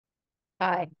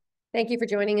Hi, thank you for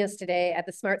joining us today at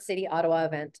the Smart City Ottawa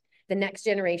event, the next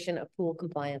generation of pool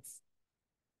compliance.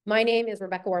 My name is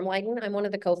Rebecca Wormleighton. I'm one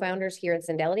of the co-founders here at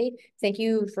Zendelity. Thank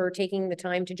you for taking the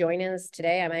time to join us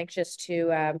today. I'm anxious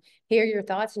to hear your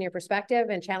thoughts and your perspective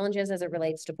and challenges as it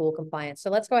relates to pool compliance.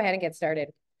 So let's go ahead and get started.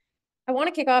 I want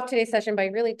to kick off today's session by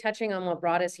really touching on what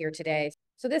brought us here today.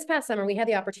 So this past summer, we had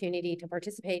the opportunity to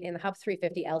participate in the Hub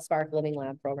 350 LSpark Living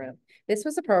Lab program. This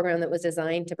was a program that was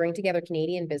designed to bring together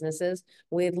Canadian businesses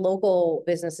with local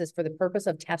businesses for the purpose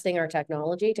of testing our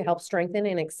technology to help strengthen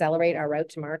and accelerate our route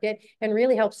to market and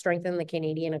really help strengthen the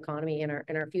Canadian economy in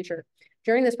our future.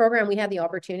 During this program, we had the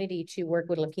opportunity to work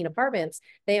with Lapine Apartments.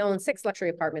 They own 6 luxury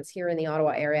apartments here in the Ottawa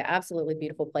area. Absolutely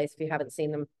beautiful place if you haven't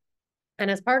seen them. And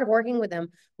as part of working with them,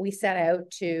 we set out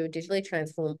to digitally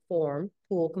transform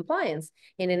pool compliance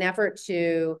in an effort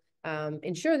to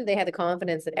ensure that they had the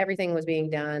confidence that everything was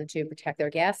being done to protect their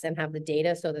guests and have the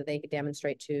data so that they could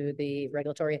demonstrate to the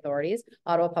regulatory authorities,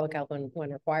 Ottawa Public Health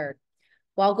when required.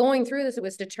 While going through this, it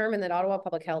was determined that Ottawa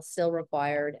Public Health still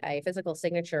required a physical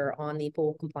signature on the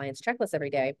pool compliance checklist every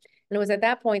day. And it was at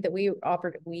that point that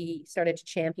we started to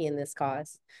champion this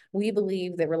cause. We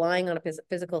believe that relying on a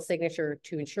physical signature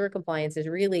to ensure compliance is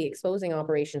really exposing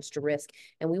operations to risk.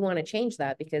 And we want to change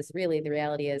that because really the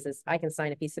reality is I can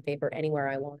sign a piece of paper anywhere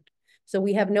I want. So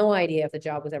we have no idea if the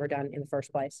job was ever done in the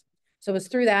first place. So it was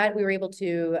through that we were able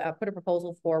to put a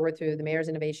proposal forward through the Mayor's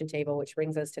Innovation Table, which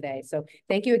brings us today. So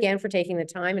thank you again for taking the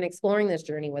time and exploring this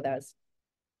journey with us.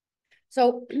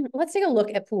 So let's take a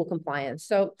look at pool compliance.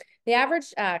 So the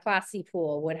average Class C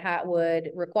pool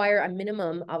would require a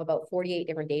minimum of about 48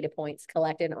 different data points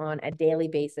collected on a daily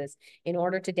basis in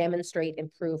order to demonstrate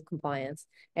improved compliance.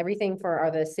 Everything for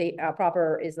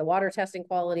proper is the water testing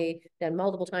quality, then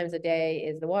multiple times a day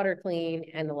is the water clean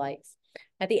and the lights.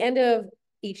 At the end of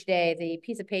each day, the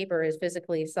piece of paper is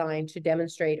physically signed to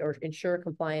demonstrate or ensure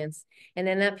compliance. And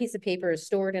then that piece of paper is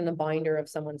stored in a binder of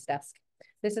someone's desk.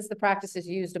 This is the practices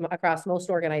used across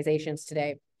most organizations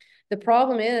today. The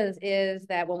problem is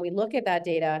that when we look at that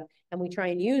data and we try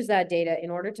and use that data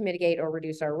in order to mitigate or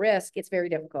reduce our risk, it's very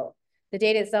difficult. The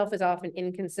data itself is often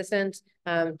inconsistent.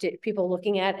 People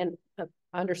looking at and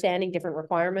understanding different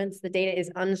requirements. The data is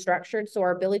unstructured, so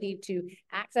our ability to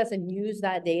access and use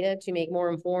that data to make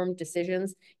more informed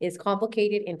decisions is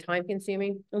complicated and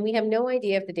time-consuming, and we have no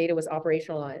idea if the data was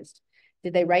operationalized.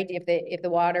 Did they write if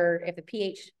the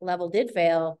pH level did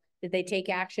fail, did they take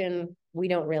action? We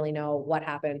don't really know what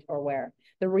happened or where.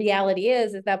 The reality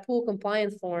is that pool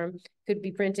compliance form could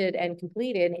be printed and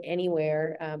completed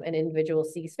anywhere an individual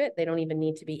sees fit. They don't even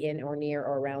need to be in or near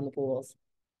or around the pools.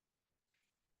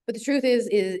 But the truth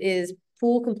is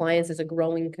pool compliance is a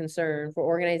growing concern for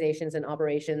organizations and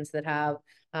operations that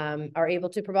are able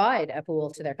to provide a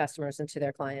pool to their customers and to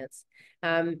their clients.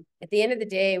 At the end of the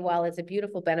day, while it's a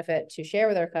beautiful benefit to share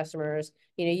with our customers,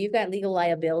 you've got legal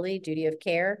liability, duty of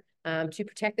care to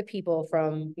protect the people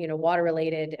from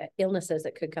water-related illnesses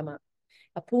that could come up.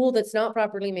 A pool that's not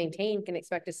properly maintained can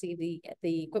expect to see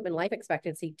the equipment life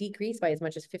expectancy decrease by as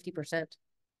much as 50%.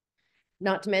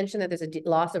 Not to mention that there's a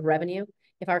loss of revenue.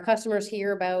 If our customers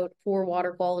hear about poor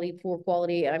water quality, poor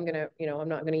quality, I'm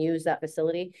not gonna use that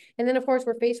facility. And then of course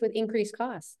we're faced with increased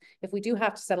costs. If we do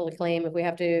have to settle a claim,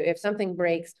 if something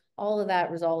breaks, all of that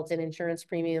results in insurance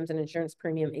premiums and insurance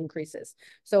premium increases.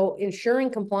 So ensuring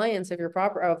compliance of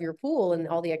your pool and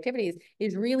all the activities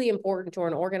is really important to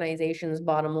an organization's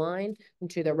bottom line and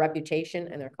to their reputation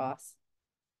and their costs.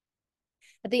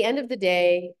 At the end of the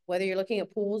day, whether you're looking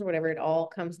at pools or whatever, it all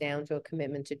comes down to a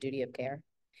commitment to duty of care.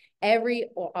 Every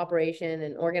operation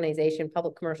and organization,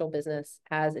 public commercial business,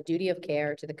 has a duty of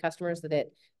care to the customers that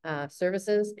it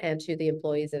services and to the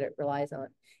employees that it relies on.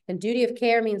 And duty of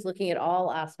care means looking at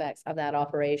all aspects of that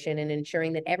operation and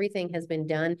ensuring that everything has been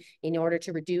done in order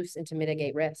to reduce and to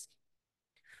mitigate risk.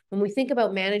 When we think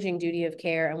about managing duty of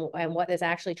care and what this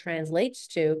actually translates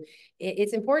to,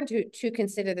 it's important to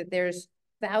consider that there's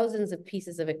thousands of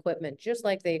pieces of equipment, just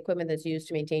like the equipment that's used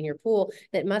to maintain your pool,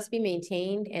 that must be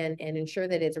maintained and ensure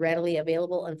that it's readily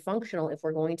available and functional if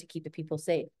we're going to keep the people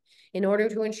safe. In order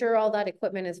to ensure all that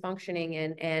equipment is functioning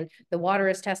and the water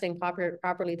is testing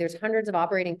properly, there's hundreds of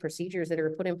operating procedures that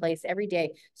are put in place every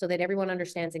day so that everyone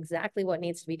understands exactly what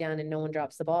needs to be done and no one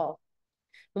drops the ball.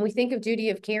 When we think of duty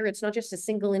of care, it's not just a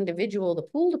single individual, the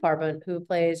pool department, who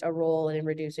plays a role in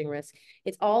reducing risk.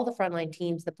 It's all the frontline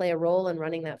teams that play a role in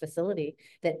running that facility,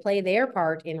 that play their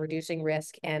part in reducing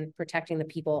risk and protecting the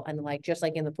people and the like, just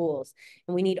like in the pools.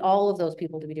 And we need all of those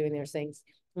people to be doing their things.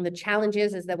 And the challenge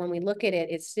is that when we look at it,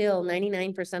 it's still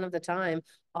 99% of the time,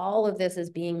 all of this is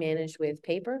being managed with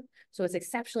paper. So it's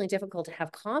exceptionally difficult to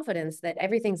have confidence that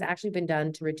everything's actually been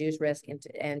done to reduce risk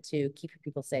and to keep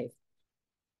people safe.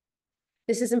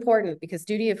 This is important because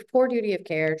poor duty of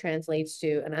care translates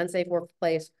to an unsafe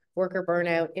workplace, worker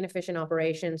burnout, inefficient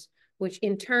operations, which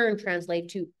in turn translate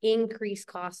to increased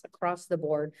costs across the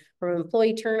board, from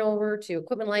employee turnover to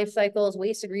equipment life cycles,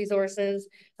 wasted resources,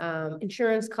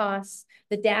 insurance costs.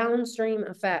 The downstream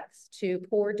effects to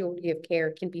poor duty of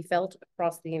care can be felt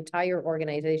across the entire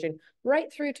organization,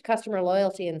 right through to customer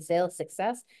loyalty and sales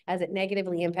success, as it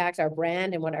negatively impacts our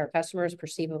brand and what our customers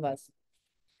perceive of us.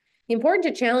 The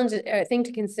important thing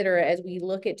to consider as we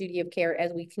look at duty of care,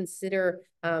 as we consider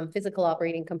physical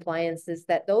operating compliance, is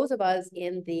that those of us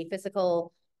in the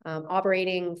physical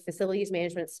operating facilities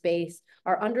management space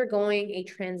are undergoing a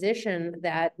transition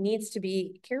that needs to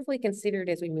be carefully considered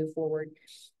as we move forward.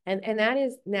 And that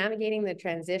is navigating the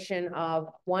transition of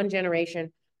one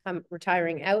generation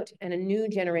retiring out and a new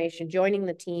generation joining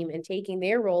the team and taking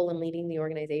their role in leading the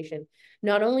organization.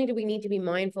 Not only do we need to be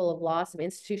mindful of loss of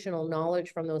institutional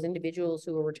knowledge from those individuals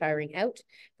who are retiring out,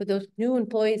 but those new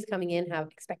employees coming in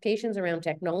have expectations around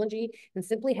technology, and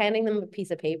simply handing them a piece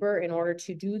of paper in order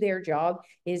to do their job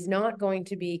is not going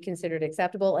to be considered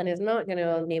acceptable and is not going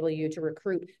to enable you to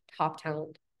recruit top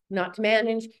talent. Not to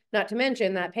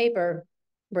mention that paper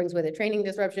brings with it training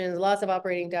disruptions, loss of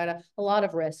operating data, a lot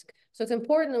of risk. So it's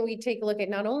important that we take a look at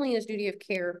not only is duty of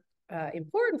care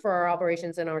important for our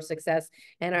operations and our success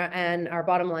and our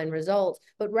bottom line results,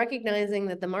 but recognizing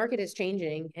that the market is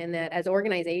changing and that as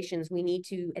organizations, we need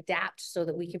to adapt so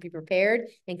that we can be prepared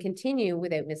and continue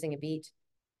without missing a beat.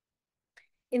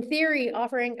 In theory,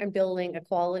 offering and building a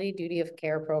quality duty of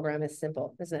care program is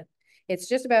simple, isn't it? It's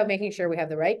just about making sure we have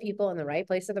the right people in the right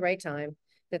place at the right time,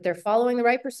 that they're following the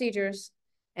right procedures,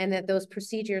 and that those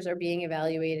procedures are being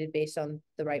evaluated based on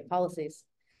the right policies.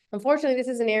 Unfortunately, this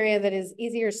is an area that is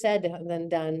easier said than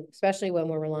done, especially when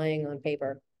we're relying on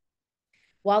paper.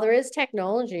 While there is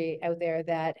technology out there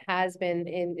that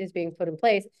is being put in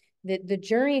place, the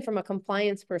journey from a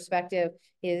compliance perspective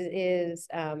is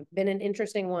been an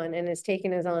interesting one and has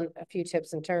taken us on a few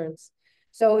tips and turns.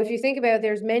 So if you think about it,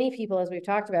 there's many people, as we've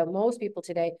talked about, most people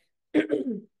today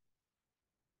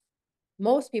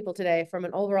from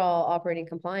an overall operating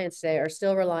compliance today are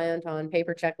still reliant on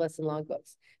paper checklists and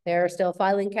logbooks. There are still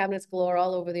filing cabinets galore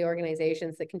all over the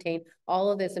organizations that contain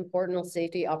all of this important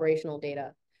safety operational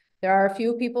data. There are a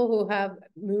few people who have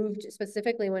moved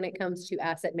specifically when it comes to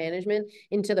asset management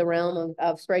into the realm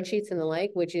of spreadsheets and the like,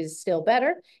 which is still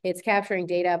better. It's capturing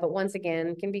data, but once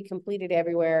again, can be completed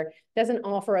everywhere. Doesn't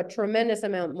offer a tremendous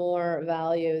amount more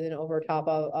value than over top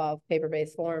of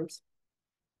paper-based forms.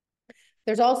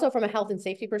 There's also, from a health and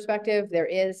safety perspective, there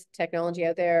is technology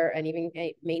out there and even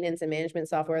maintenance and management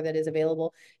software that is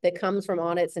available that comes from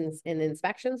audits and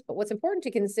inspections. But what's important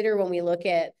to consider when we look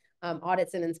at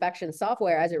audits and inspection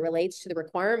software as it relates to the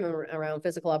requirement around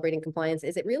physical operating compliance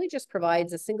is it really just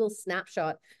provides a single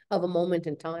snapshot of a moment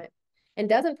in time and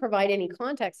doesn't provide any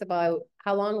context about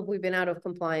how long have we been out of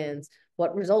compliance,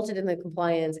 what resulted in the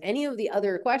compliance, any of the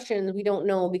other questions we don't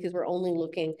know because we're only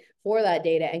looking for that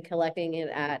data and collecting it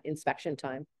at inspection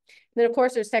time. And then of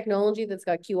course there's technology that's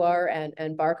got QR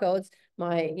and barcodes.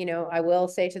 I will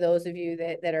say to those of you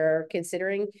that are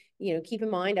considering, keep in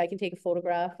mind, I can take a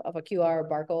photograph of a QR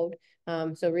barcode.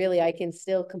 So really I can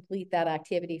still complete that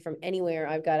activity from anywhere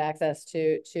I've got access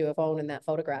to a phone and that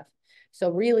photograph. So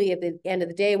really at the end of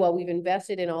the day, while we've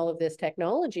invested in all of this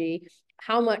technology,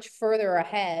 how much further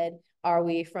ahead are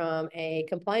we from a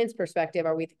compliance perspective?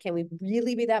 Can we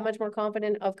really be that much more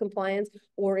confident of compliance?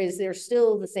 Or is there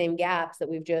still the same gaps that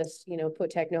we've just,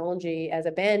 put technology as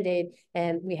a Band-Aid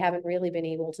and we haven't really been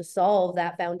able to solve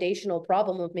that foundational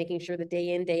problem of making sure that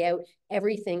day in, day out,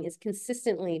 everything is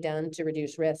consistently done to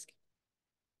reduce risk.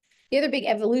 The other big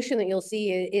evolution that you'll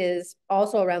see is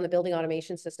also around the building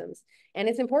automation systems. And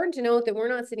it's important to note that we're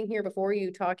not sitting here before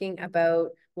you talking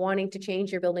about wanting to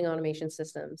change your building automation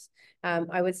systems.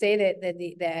 I would say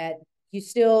that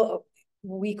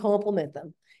we complement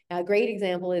them. A great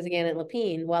example is, again, at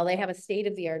Lepine. While they have a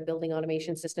state-of-the-art building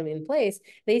automation system in place,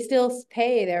 they still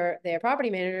pay their property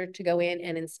manager to go in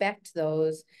and inspect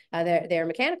their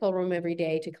mechanical room every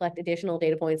day to collect additional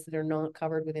data points that are not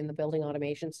covered within the building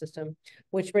automation system,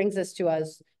 which brings us to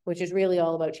us, which is really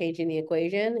all about changing the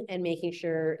equation and making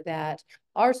sure that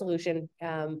our solution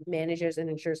manages and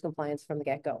ensures compliance from the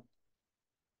get-go.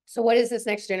 So what is this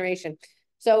next generation?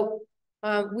 So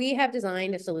we have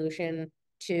designed a solution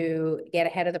to get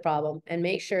ahead of the problem and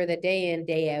make sure that day in,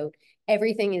 day out,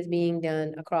 Everything is being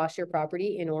done across your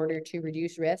property in order to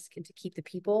reduce risk and to keep the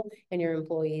people and your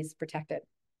employees protected.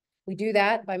 We do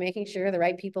that by making sure the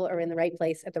right people are in the right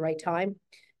place at the right time,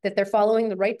 that they're following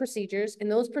the right procedures, and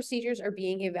those procedures are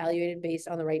being evaluated based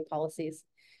on the right policies.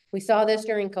 We saw this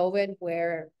during COVID,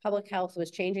 where public health was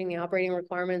changing the operating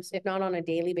requirements, if not on a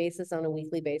daily basis, on a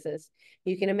weekly basis.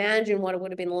 You can imagine what it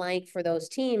would have been like for those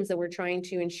teams that were trying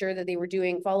to ensure that they were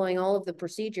following all of the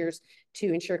procedures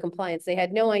to ensure compliance. They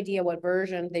had no idea what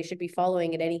version they should be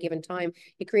following at any given time.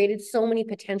 It created so many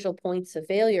potential points of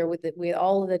failure with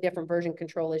all of the different version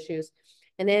control issues.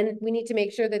 And then we need to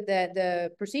make sure that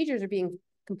the procedures are being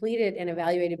completed and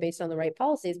evaluated based on the right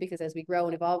policies, because as we grow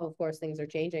and evolve, of course, things are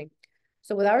changing.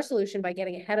 So with our solution, by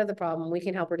getting ahead of the problem, we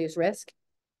can help reduce risk,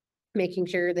 making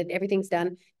sure that everything's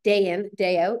done day in,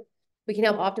 day out. We can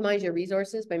help optimize your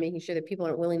resources by making sure that people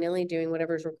aren't willy-nilly doing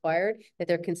whatever is required, that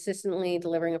they're consistently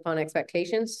delivering upon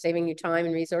expectations, saving you time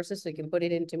and resources so you can put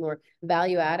it into more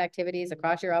value-add activities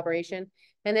across your operation.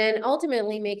 And then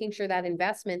ultimately making sure that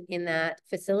investment in that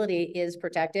facility is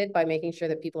protected by making sure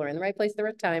that people are in the right place at the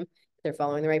right time, they're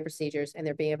following the right procedures, and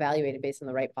they're being evaluated based on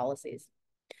the right policies.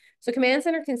 So Command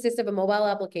Center consists of a mobile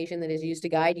application that is used to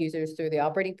guide users through the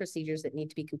operating procedures that need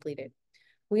to be completed.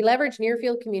 We leverage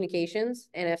near-field communications,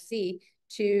 NFC,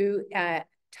 to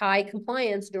tie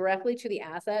compliance directly to the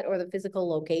asset or the physical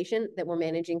location that we're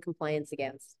managing compliance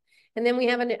against. And then we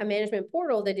have a management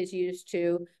portal that is used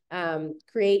to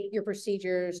create your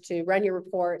procedures, to run your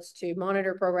reports, to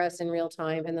monitor progress in real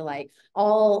time, and the like.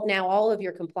 Now all of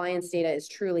your compliance data is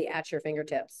truly at your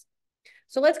fingertips.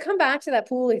 So let's come back to that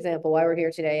pool example while we're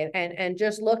here today and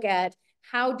just look at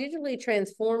how digitally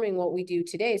transforming what we do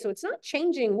today. So it's not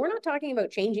changing. We're not talking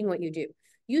about changing what you do.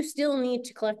 You still need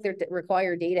to collect the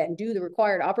required data and do the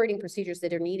required operating procedures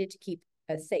that are needed to keep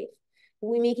us safe. But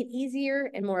we make it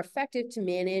easier and more effective to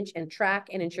manage and track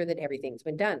and ensure that everything's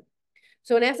been done.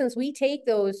 So in essence, we take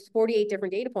those 48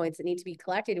 different data points that need to be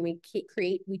collected and we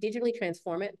digitally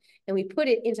transform it, and we put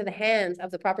it into the hands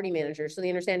of the property manager so they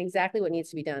understand exactly what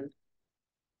needs to be done.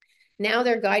 Now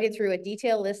they're guided through a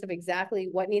detailed list of exactly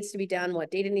what needs to be done, what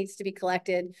data needs to be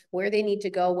collected, where they need to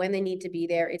go, when they need to be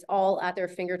there. It's all at their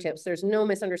fingertips. There's no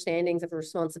misunderstandings of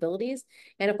responsibilities.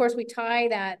 And of course, we tie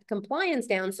that compliance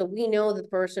down so we know that the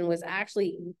person was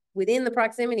actually within the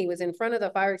proximity, was in front of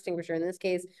the fire extinguisher, in this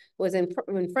case, was in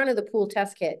front of the pool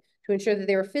test kit, to ensure that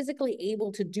they were physically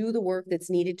able to do the work that's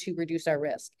needed to reduce our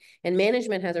risk. And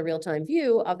management has a real-time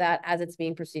view of that as it's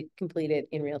being completed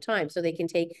in real time. So they can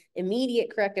take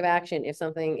immediate corrective action if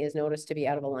something is noticed to be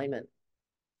out of alignment.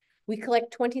 We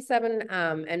collect 27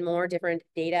 and more different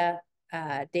data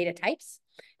types,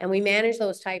 and we manage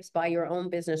those types by your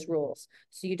own business rules.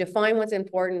 So you define what's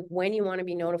important, when you want to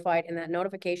be notified, and that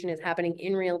notification is happening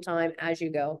in real time as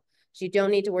you go. So you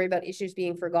don't need to worry about issues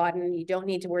being forgotten. You don't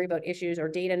need to worry about issues or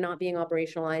data not being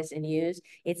operationalized and used.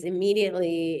 It's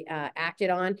immediately acted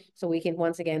on, so we can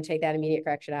once again take that immediate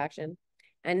correction action.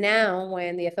 And now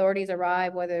when the authorities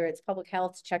arrive, whether it's public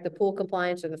health to check the pool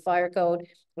compliance or the fire code,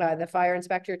 the fire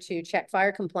inspector to check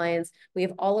fire compliance, we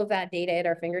have all of that data at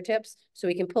our fingertips, so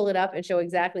we can pull it up and show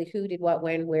exactly who did what,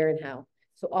 when, where, and how.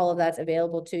 So all of that's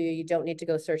available to you. You don't need to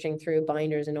go searching through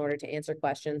binders in order to answer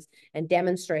questions and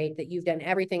demonstrate that you've done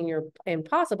everything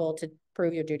possible to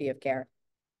prove your duty of care.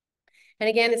 And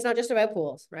again, it's not just about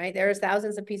pools, right? There's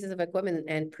thousands of pieces of equipment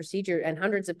and procedure and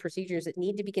hundreds of procedures that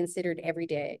need to be considered every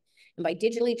day. And by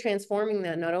digitally transforming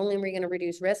that, not only are we going to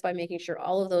reduce risk by making sure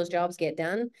all of those jobs get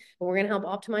done, but we're going to help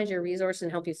optimize your resources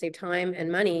and help you save time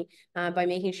and money by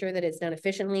making sure that it's done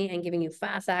efficiently and giving you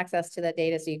fast access to that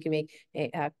data so you can make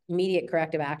immediate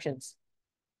corrective actions.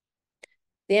 At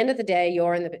the end of the day,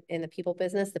 you're in the people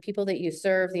business, the people that you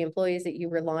serve, the employees that you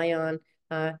rely on,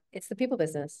 it's the people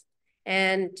business.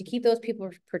 And to keep those people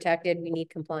protected, we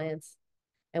need compliance,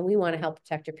 and we want to help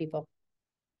protect your people.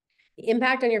 The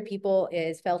impact on your people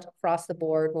is felt across the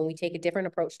board when we take a different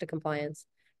approach to compliance.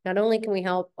 Not only can we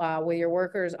help with your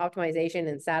workers' optimization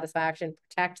and satisfaction,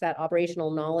 protect that operational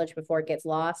knowledge before it gets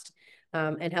lost,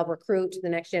 and help recruit the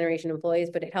next generation employees,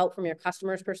 but it helps from your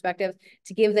customers' perspective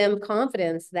to give them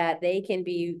confidence that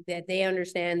they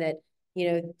understand that,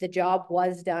 you know, the job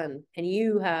was done, and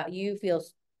you feel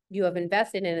you have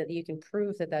invested in it, that you can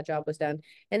prove that that job was done.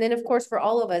 And then, of course, for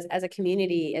all of us as a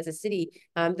community, as a city,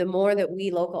 the more that we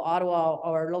local Ottawa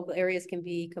or local areas can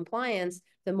be compliant,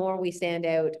 the more we stand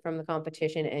out from the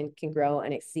competition and can grow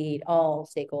and exceed all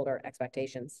stakeholder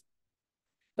expectations.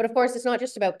 But of course, it's not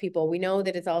just about people. We know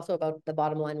that it's also about the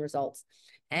bottom line results.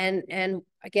 And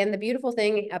again, the beautiful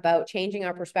thing about changing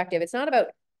our perspective, it's not about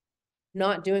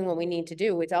not doing what we need to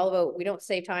do. It's all about, we don't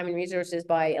save time and resources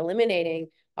by eliminating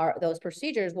those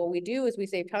procedures, what we do is we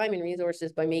save time and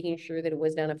resources by making sure that it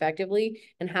was done effectively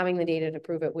and having the data to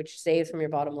prove it, which saves from your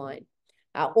bottom line.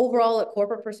 Overall, at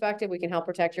corporate perspective, we can help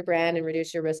protect your brand and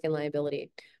reduce your risk and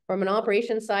liability. From an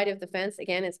operations side of the fence,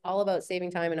 again, it's all about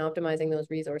saving time and optimizing those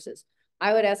resources.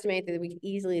 I would estimate that we could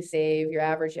easily save your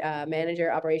average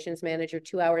operations manager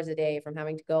 2 hours a day from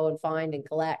having to go and find and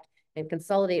collect and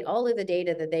consolidate all of the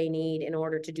data that they need in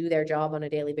order to do their job on a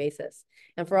daily basis.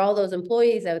 And for all those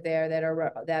employees out there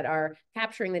that are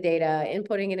capturing the data,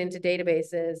 inputting it into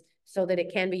databases so that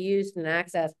it can be used and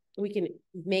accessed, we can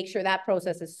make sure that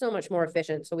process is so much more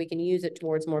efficient so we can use it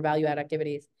towards more value-add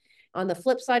activities. On the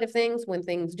flip side of things, when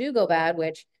things do go bad,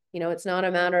 which, it's not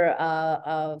a matter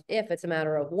of if, it's a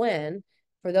matter of when,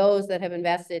 for those that have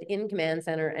invested in Command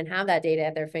Center and have that data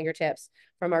at their fingertips,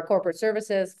 from our corporate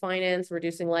services, finance,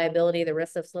 reducing liability, the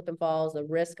risk of slip and falls, the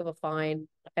risk of a fine,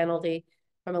 a penalty.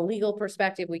 From a legal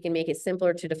perspective, we can make it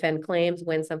simpler to defend claims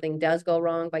when something does go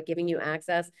wrong by giving you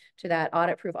access to that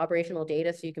audit-proof operational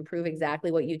data so you can prove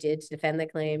exactly what you did to defend the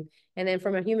claim. And then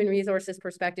from a human resources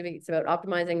perspective, it's about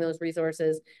optimizing those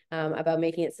resources, about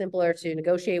making it simpler to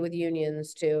negotiate with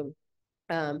unions, to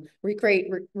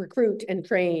recruit and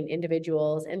train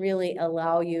individuals, and really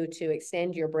allow you to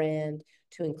extend your brand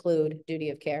to include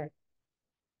duty of care.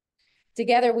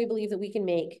 Together, we believe that we can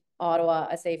make Ottawa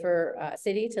a safer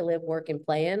city to live, work, and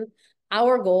play in.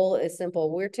 Our goal is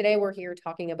simple. Today we're here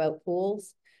talking about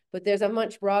pools, but there's a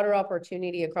much broader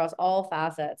opportunity across all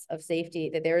facets of safety,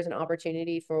 that there is an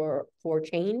opportunity for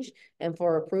change and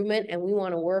for improvement. And we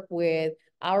want to work with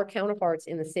our counterparts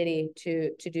in the city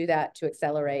to do that, to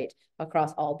accelerate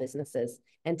across all businesses.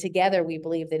 And together, we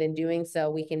believe that in doing so,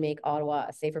 we can make Ottawa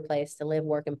a safer place to live,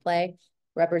 work, and play,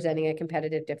 representing a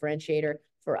competitive differentiator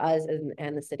for us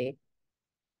and the city.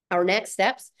 Our next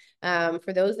steps,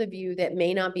 for those of you that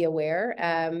may not be aware,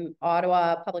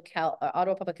 Ottawa Public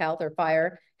Health or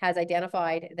Fire has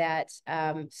identified that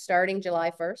starting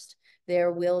July 1st,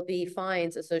 there will be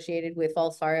fines associated with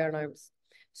false firearms.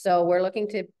 So we're looking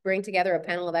to bring together a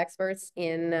panel of experts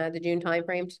in the June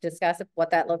timeframe to discuss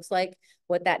what that looks like,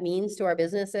 what that means to our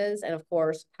businesses, and of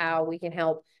course, how we can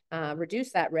help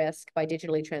reduce that risk by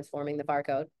digitally transforming the fire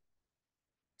code.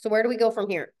 So where do we go from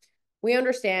here? We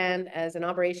understand as an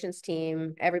operations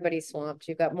team, everybody's swamped.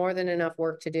 You've got more than enough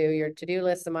work to do. Your to-do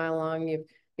list is a mile long.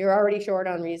 You're already short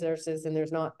on resources and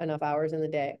there's not enough hours in the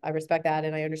day. I respect that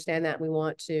and I understand that.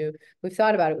 We've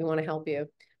thought about it. We want to help you.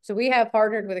 So we have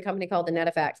partnered with a company called the Net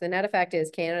Effect. The Net Effect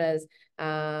is Canada's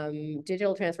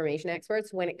digital transformation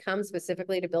experts when it comes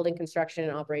specifically to building, construction,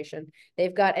 and operation.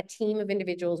 They've got a team of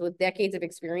individuals with decades of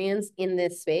experience in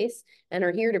this space and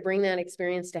are here to bring that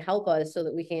experience to help us so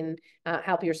that we can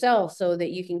help yourself so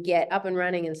that you can get up and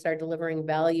running and start delivering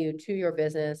value to your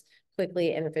business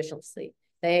quickly and efficiently.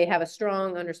 They have a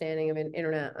strong understanding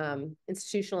of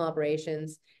institutional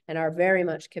operations and are very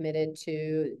much committed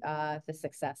to the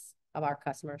success of our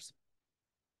customers.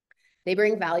 They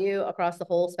bring value across the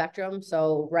whole spectrum.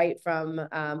 So right from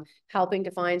helping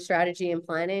define strategy and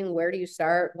planning, where do you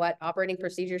start? What operating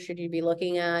procedures should you be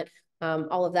looking at?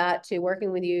 All of that, to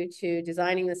working with you, to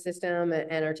designing the system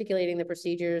and articulating the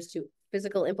procedures, to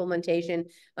physical implementation,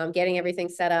 getting everything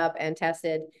set up and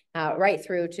tested, right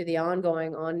through to the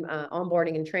ongoing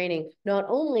onboarding and training, not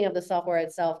only of the software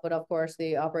itself, but of course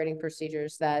the operating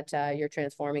procedures that you're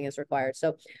transforming is required.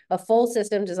 So a full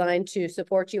system designed to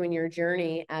support you in your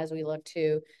journey as we look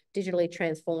to digitally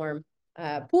transform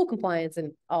pool compliance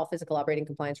and all physical operating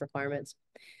compliance requirements.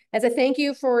 As a thank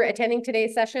you for attending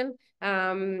today's session,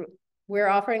 we're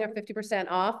offering a 50%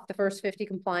 off the first 50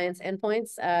 compliance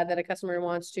endpoints that a customer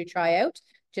wants to try out.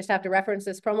 Just have to reference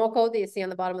this promo code that you see on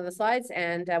the bottom of the slides,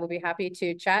 and we'll be happy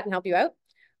to chat and help you out.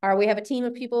 We have a team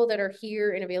of people that are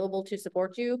here and available to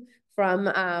support you from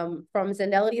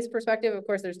Zendelity's perspective. Of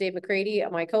course, there's Dave McCready,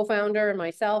 my co-founder, and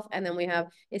myself, and then we have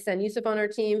Ihsan Yusuf on our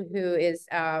team, who is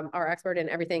our expert in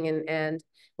everything and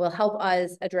will help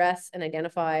us address and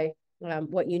identify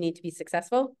what you need to be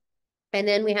successful. And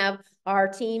then we have our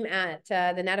team at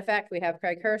the Net Effect. We have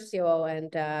Craig Hurst, COO and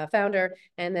founder,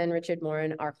 and then Richard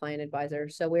Morin, our client advisor.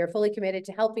 So we are fully committed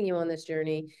to helping you on this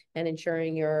journey and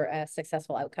ensuring your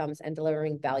successful outcomes and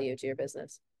delivering value to your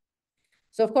business.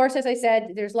 So of course, as I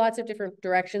said, there's lots of different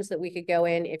directions that we could go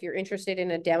in. If you're interested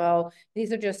in a demo,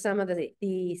 these are just some of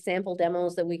the sample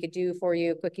demos that we could do for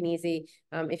you, quick and easy,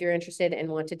 if you're interested and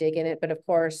want to dig in it. But of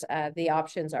course, the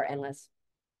options are endless.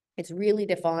 It's really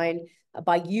defined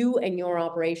by you and your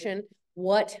operation.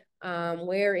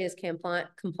 Where is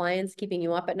compliance keeping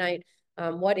you up at night?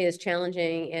 What is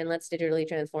challenging? And let's digitally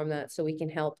transform that so we can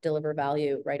help deliver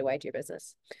value right away to your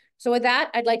business. So with that,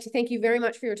 I'd like to thank you very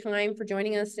much for your time, for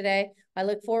joining us today. I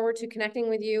look forward to connecting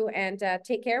with you, and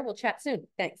take care. We'll chat soon.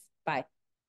 Thanks. Bye.